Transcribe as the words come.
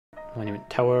Monument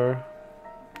Tower.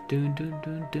 Dun, dun,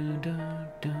 dun, dun, dun,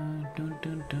 dun, dun,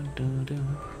 dun, dun, dun,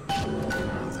 dun.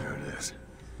 Oh, there it is.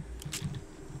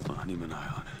 Monument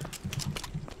Island.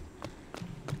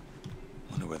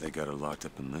 Wonder why they got her locked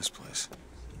up in this place.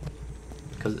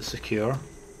 Because it's secure.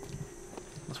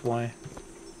 That's why.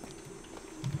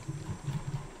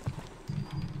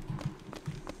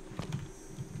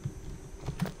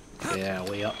 Yeah,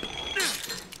 way up.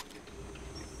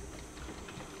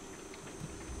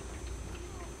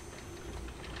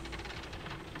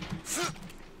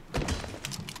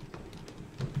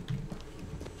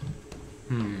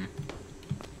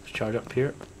 Let's charge up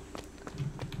here.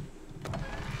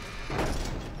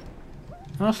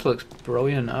 This looks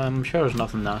brilliant. I'm sure there's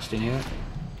nothing nasty in here.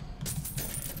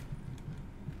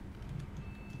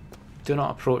 Do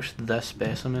not approach this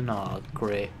specimen. Oh,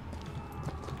 great.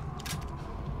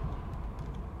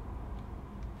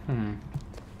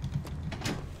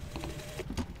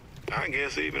 I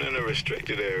guess even in a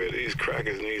restricted area, these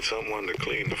crackers need someone to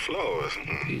clean the floors.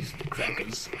 These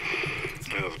crackers.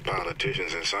 Those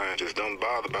politicians and scientists don't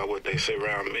bother about what they say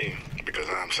around me because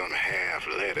I'm some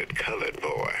half-leaded colored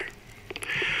boy.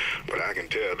 But I can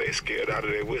tell they scared out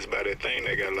of their wits by that thing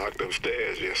they got locked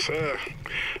upstairs. Yes, sir.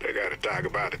 They got a tiger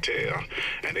by the tail,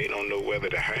 and they don't know whether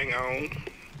to hang on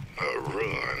or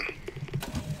run.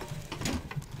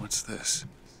 What's this?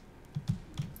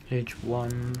 Page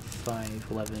 1, 5,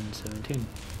 11, 17.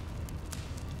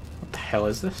 What the hell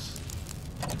is this?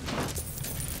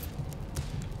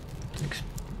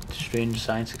 Strange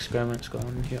science experiments going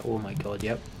on here. Oh my god,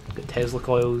 yep. Got Tesla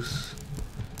coils.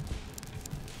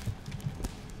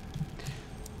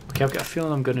 Okay, I've got a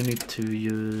feeling I'm going to need to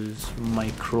use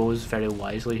my crows very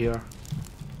wisely here.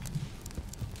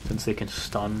 Since they can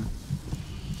stun.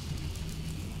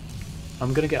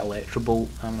 I'm going to get Electro Bolt,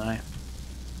 am I?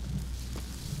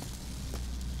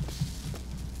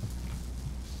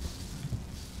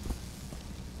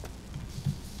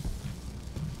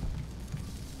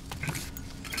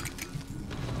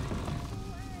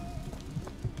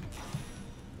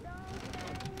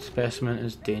 Specimen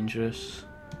is dangerous.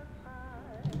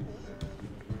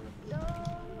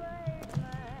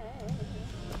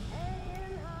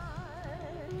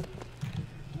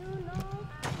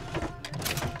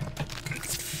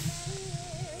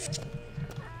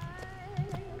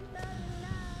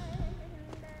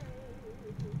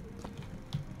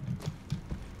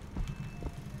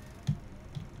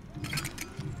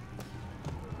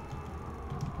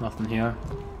 Nothing here.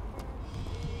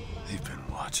 They've been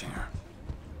watching her.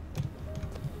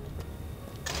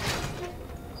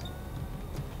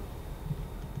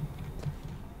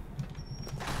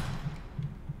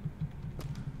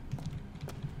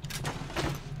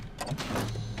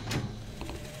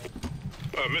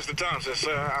 Mr. Thompson,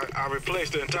 sir, I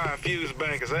replaced the entire fuse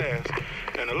bank as asked,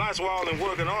 and the lights were all in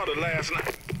working order last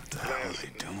night. What the hell are they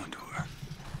doing to her?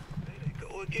 There they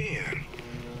go again.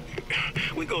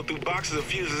 We go through boxes of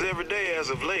fuses every day as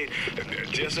of late.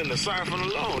 Just in the siphon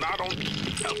alone, I don't...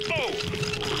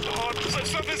 Oh,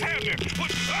 something's happening.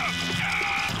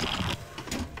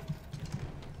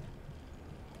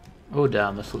 Oh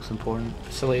damn, this looks important.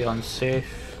 Facility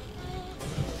unsafe.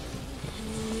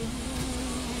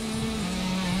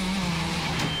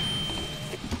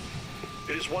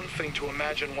 It is one thing to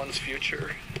imagine one's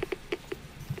future,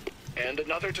 and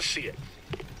another to see it.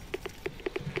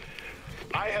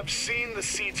 I have seen the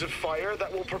seeds of fire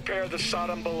that will prepare the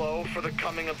Sodom below for the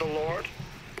coming of the Lord.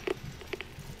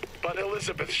 But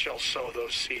Elizabeth shall sow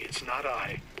those seeds, not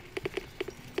I.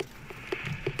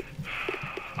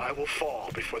 I will fall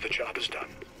before the job is done.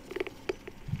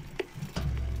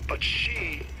 But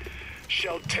she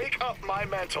shall take up my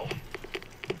mantle.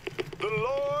 The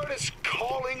Lord is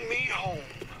calling me home.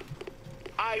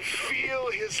 I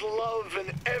feel his love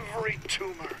in every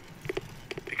tumor,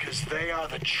 because they are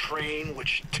the train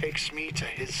which takes me to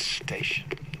his station.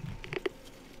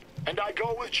 And I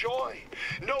go with joy,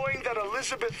 knowing that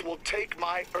Elizabeth will take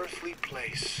my earthly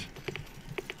place.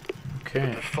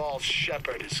 Okay. The false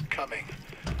shepherd is coming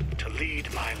to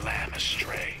lead my lamb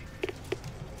astray.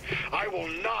 I will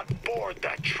not board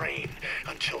that train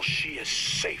until she is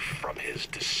safe from his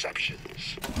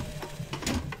deceptions.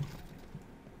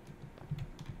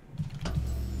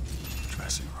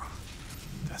 Dressing room.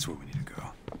 That's where we need to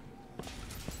go.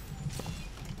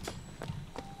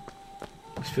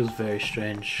 This feels very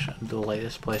strange. I don't like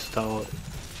this place at all.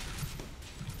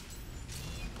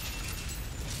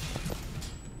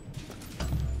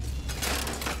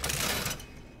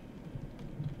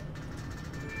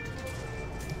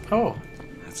 Oh,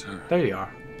 That's her. there you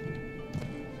are.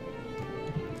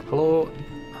 Hello,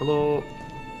 hello.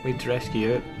 We'd rescue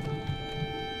you.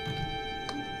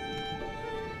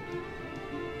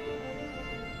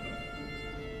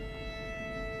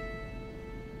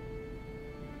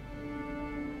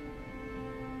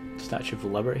 Statue of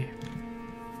Liberty.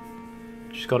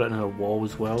 She's got it in her wall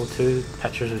as well too.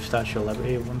 Pictures of Statue of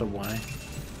Liberty. I wonder why.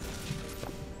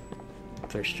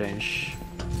 Very strange.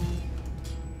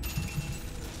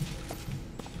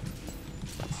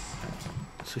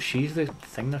 So she's the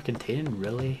thing they're containing,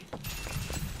 really?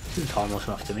 Seems harmless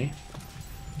enough to me.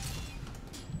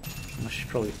 Unless she's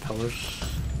probably powers.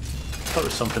 I thought it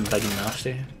was something big and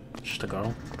nasty. Just a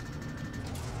girl.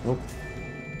 Oh.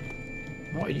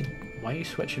 What are you? Why are you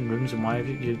switching rooms and why are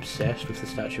you obsessed with the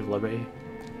Statue of Liberty?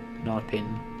 Not a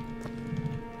painting.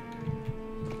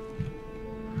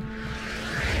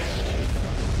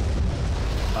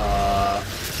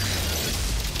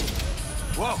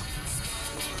 Whoa!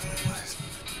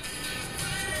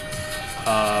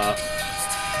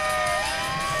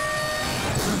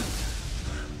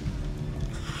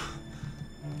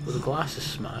 Well, the glass is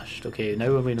smashed. Okay,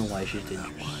 now we know why she's dangerous.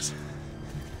 That was.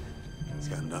 It's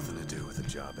got nothing to do with the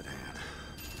job at hand.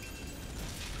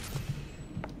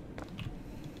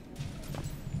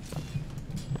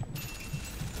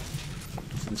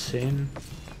 It's insane.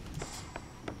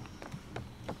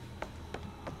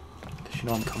 Does she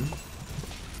know I'm coming?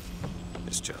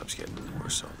 This job's getting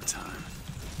worse all the time.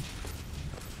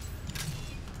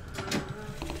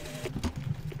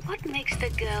 What makes the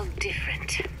girl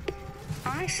different?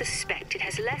 I suspect it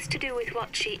has less to do with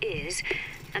what she is,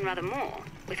 and rather more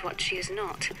with what she is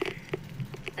not.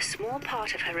 A small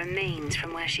part of her remains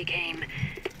from where she came.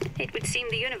 It would seem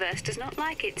the universe does not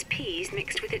like its peas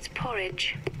mixed with its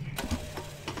porridge.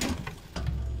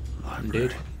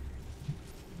 Indeed.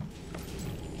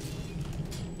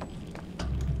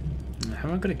 How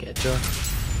am I gonna get to her?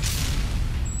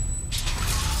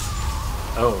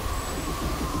 Oh.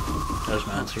 There's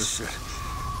my answer. Shit.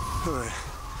 Alright.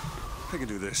 I can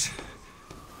do this.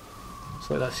 It's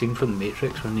like that scene from The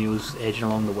Matrix when Neo's edging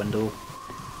along the window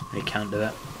and he can't do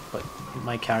it. But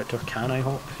my character can, I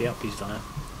hope. Yep, he's done it.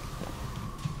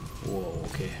 Whoa,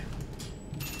 okay.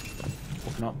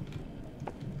 Open up.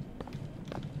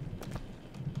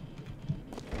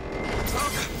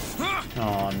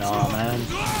 Oh no, man.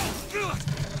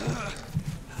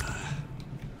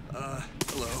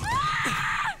 Hello.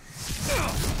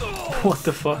 What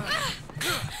the fuck?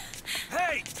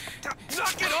 Hey!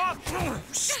 Knock it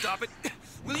off! Stop it!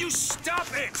 Will you stop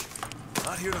it?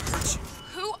 Not here to hurt you.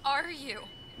 Who are you?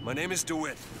 My name is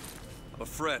DeWitt. I'm a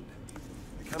friend.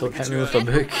 Don't hit me with a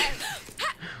book.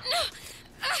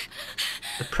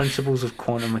 The Principles of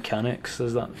Quantum Mechanics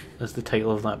is the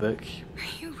title of that book. Are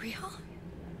you real?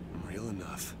 I'm real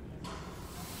enough.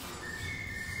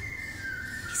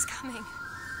 He's coming.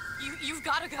 You've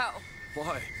got to go.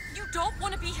 Why? You don't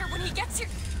want to be here when he gets here.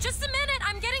 Just a minute,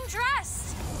 I'm getting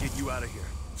dressed. Get you out of here.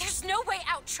 There's no way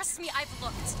out. Trust me, I've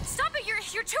looked. Stop it,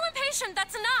 you're too impatient.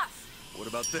 That's enough. What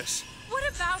about this? What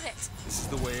about it? This is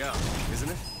the way out, isn't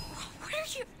it? What are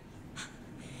you?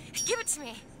 Give it to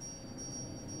me.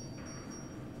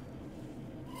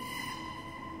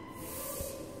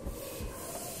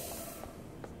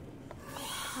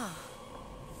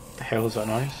 The hell is that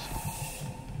noise?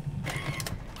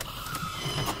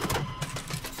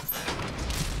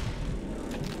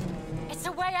 It's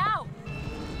a way out.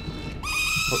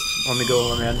 Oops, let me go,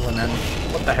 let me in.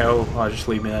 What the hell? Oh, just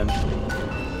leave me in.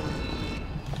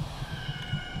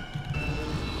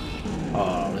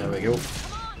 Oh, there we go.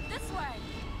 Come on, this way.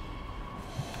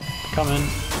 Come in.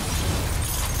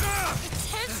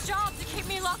 It's his job to keep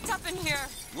me locked up in here.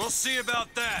 We'll see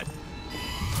about that.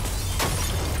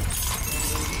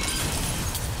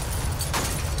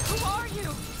 Who are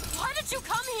you? Why did you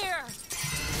come here?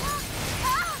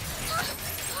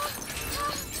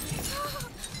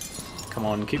 Come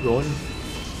on, keep going.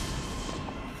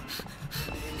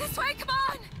 This way, come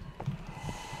on!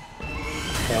 The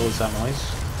hell is that noise?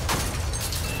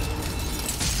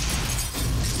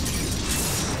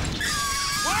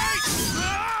 Wait!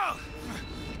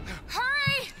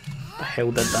 Hurry! The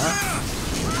hell did that?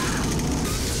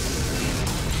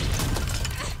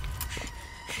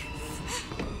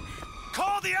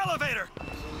 Call the elevator!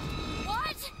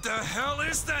 What? The hell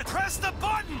is that? Press the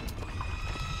button!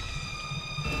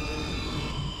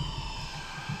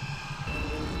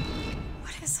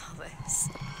 What is all this?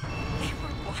 They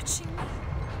were watching me?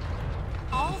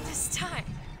 All this time?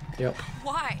 Yep.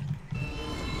 Why?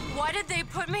 Why did they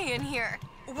put me in here?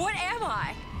 What am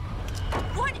I?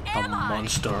 What A am I?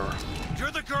 monster.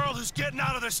 You're the girl who's getting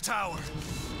out of this tower.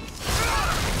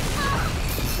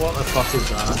 What the fuck is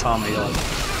that? Oh my god.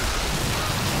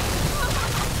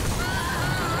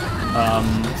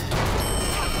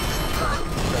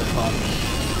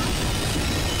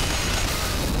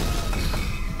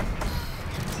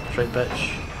 Right,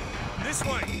 bitch. This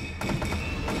way.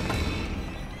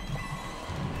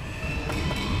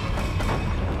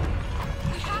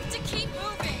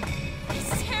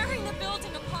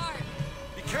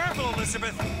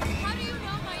 Elizabeth. How do you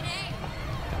know my name?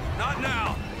 Not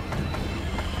now.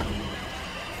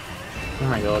 Oh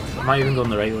my god, am I even going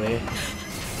the right way?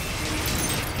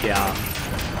 Yeah.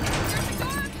 There's a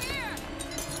door up here!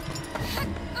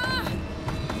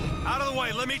 Out of the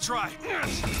way, let me try.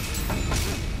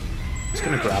 It's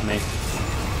gonna grab me.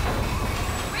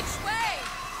 Which way?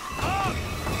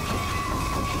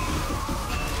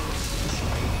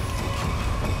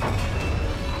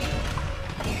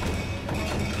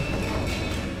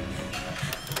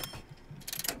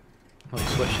 Let's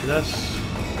switch to this.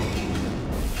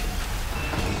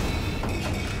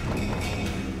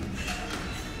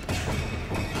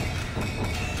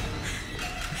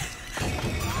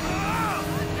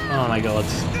 Oh my god.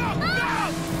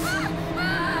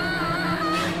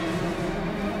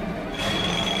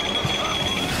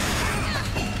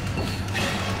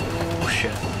 Oh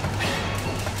shit.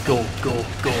 Go, go,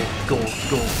 go, go,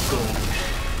 go, go.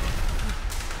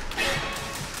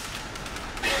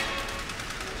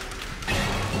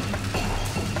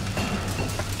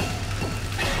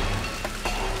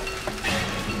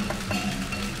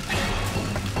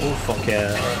 Oh fuck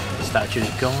yeah, the statue's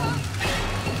gone.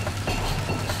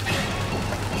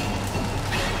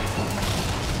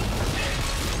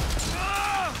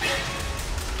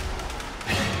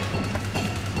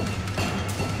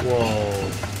 Whoa.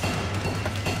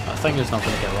 That thing is not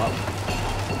going to go up.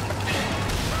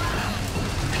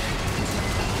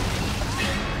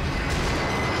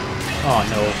 Oh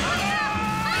no.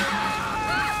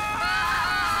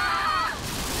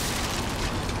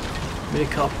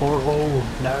 Make a portal.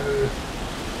 No.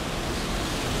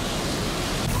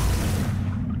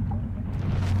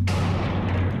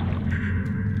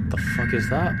 The fuck is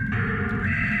that?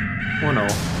 Oh no.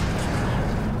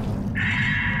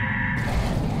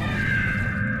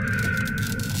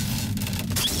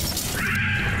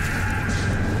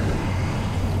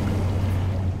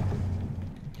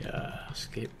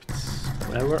 Escaped.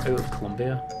 Now we're out of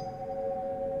Colombia.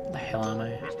 What the hell am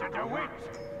I?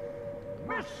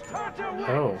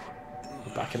 Oh,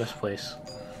 we're back at this place.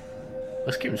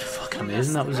 This game's fucking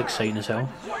amazing. That was exciting as hell.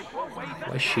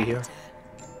 Why is she here?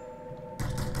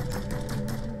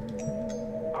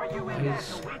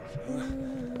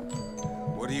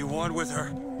 What do you want with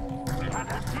her?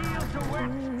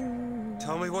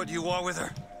 Tell me what you want with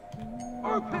her.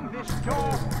 Open this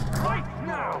door right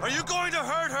now! Are you going to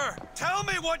hurt her? Tell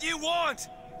me what you want!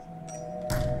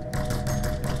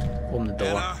 Open the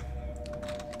door. Anna?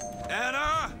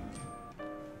 Anna?